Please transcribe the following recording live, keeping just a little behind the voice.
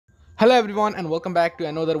Hello everyone and welcome back to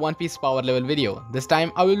another One Piece power level video. This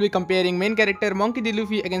time I will be comparing main character Monkey D.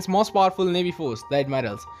 Luffy against most powerful navy force, the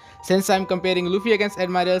Admirals. Since I'm comparing Luffy against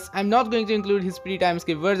Admirals, I'm not going to include his pre-time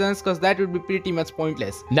skip versions cause that would be pretty much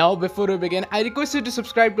pointless. Now before we begin, I request you to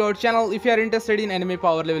subscribe to our channel if you are interested in anime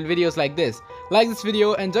power level videos like this. Like this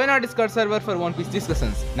video and join our Discord server for One Piece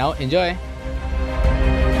discussions. Now enjoy!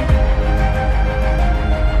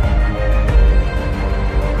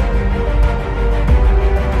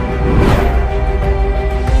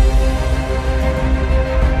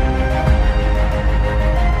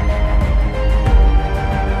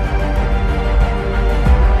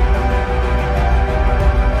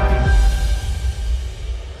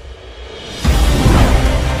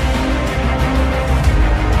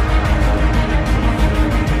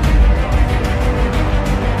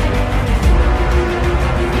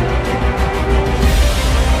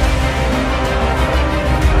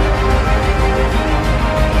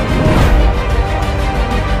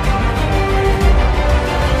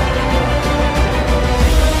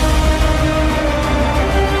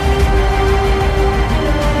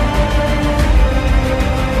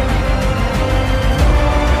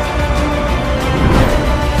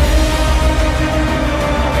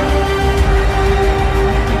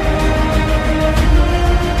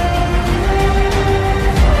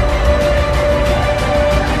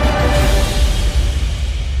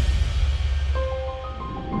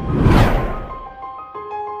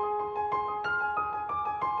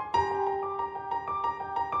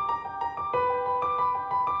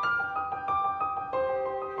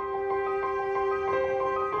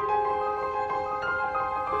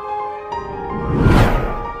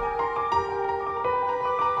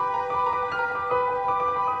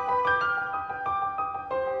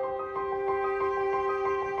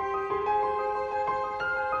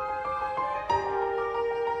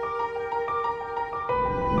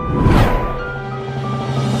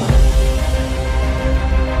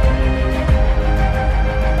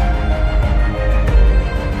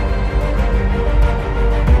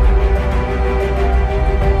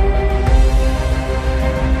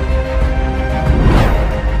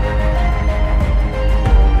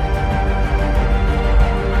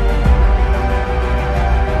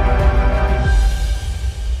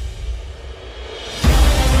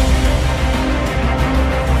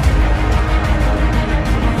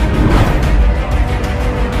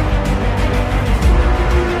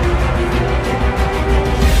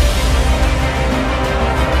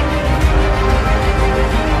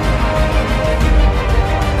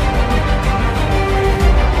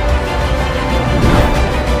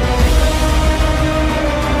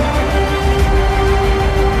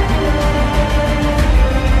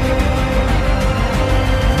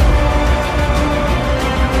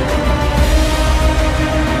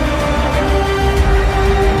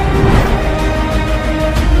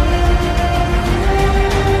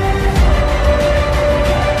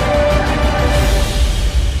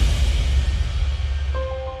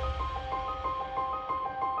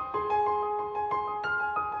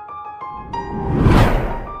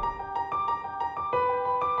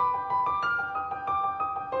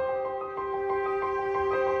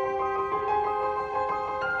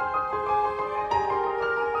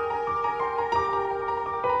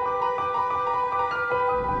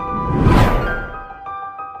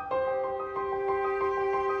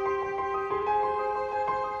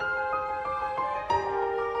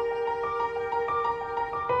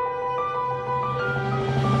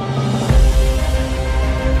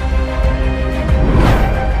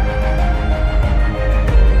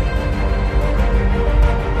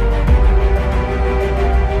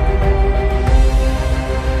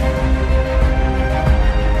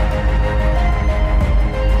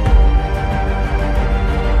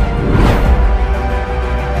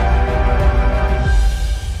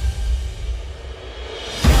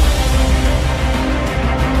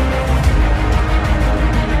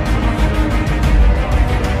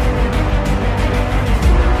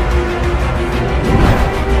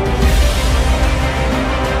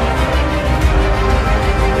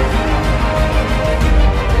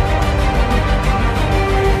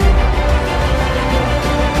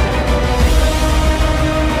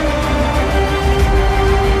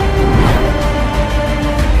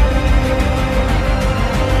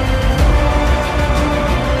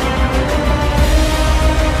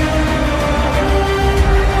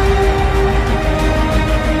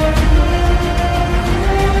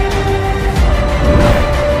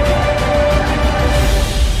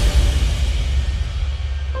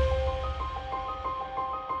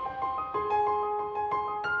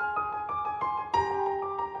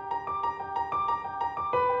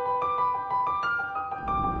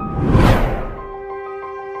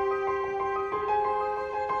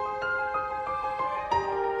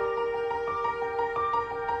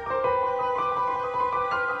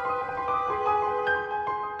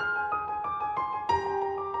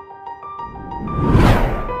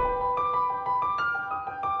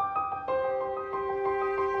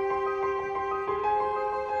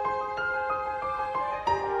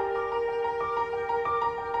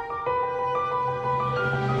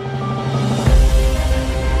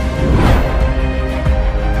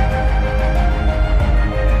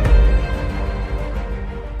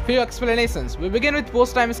 Few explanations. We begin with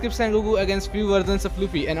post-time skip Sengoku against few versions of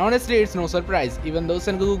Luffy, and honestly it's no surprise. Even though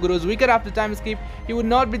Sengoku grows weaker after time skip, he would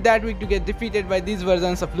not be that weak to get defeated by these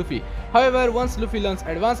versions of Luffy. However, once Luffy learns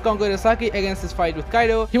Advanced Conqueror Saki against his fight with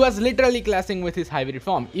Kaido, he was literally clashing with his hybrid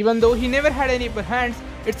form. Even though he never had any upper hands,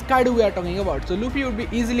 it's Kaido we are talking about, so Luffy would be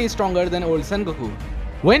easily stronger than old Sengoku.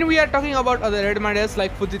 When we are talking about other Admirals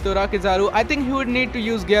like Fujitora Kizaru, I think he would need to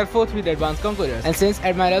use Gear 4th with Advanced Conquerors. And since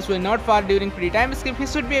Admirals were not far during pre-time skip, he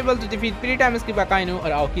should be able to defeat pre-time skip Akainu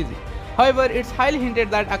or Aokiji. However, it's highly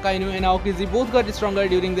hinted that Akainu and Aokiji both got stronger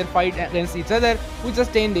during their fight against each other, which was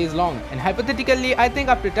 10 days long. And hypothetically, I think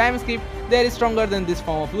after time skip, they are stronger than this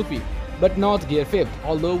form of Luffy. But not Gear 5th.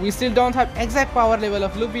 Although we still don't have exact power level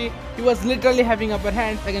of Luffy, he was literally having upper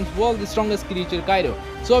hands against world's the strongest creature Kaido.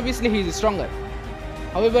 So obviously he is stronger.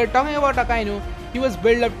 However, talking about Akainu, he was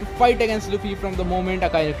built up to fight against Luffy from the moment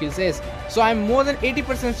Akainu kills Ace. So I'm more than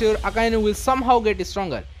 80% sure Akainu will somehow get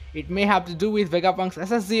stronger. It may have to do with Vegapunk's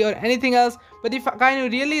SSG or anything else, but if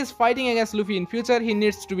Akainu really is fighting against Luffy in future, he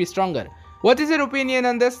needs to be stronger. What is your opinion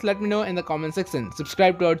on this? Let me know in the comment section.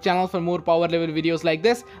 Subscribe to our channel for more power level videos like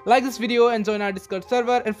this. Like this video and join our Discord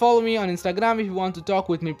server, and follow me on Instagram if you want to talk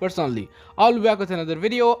with me personally. I'll be back with another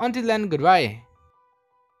video. Until then, goodbye.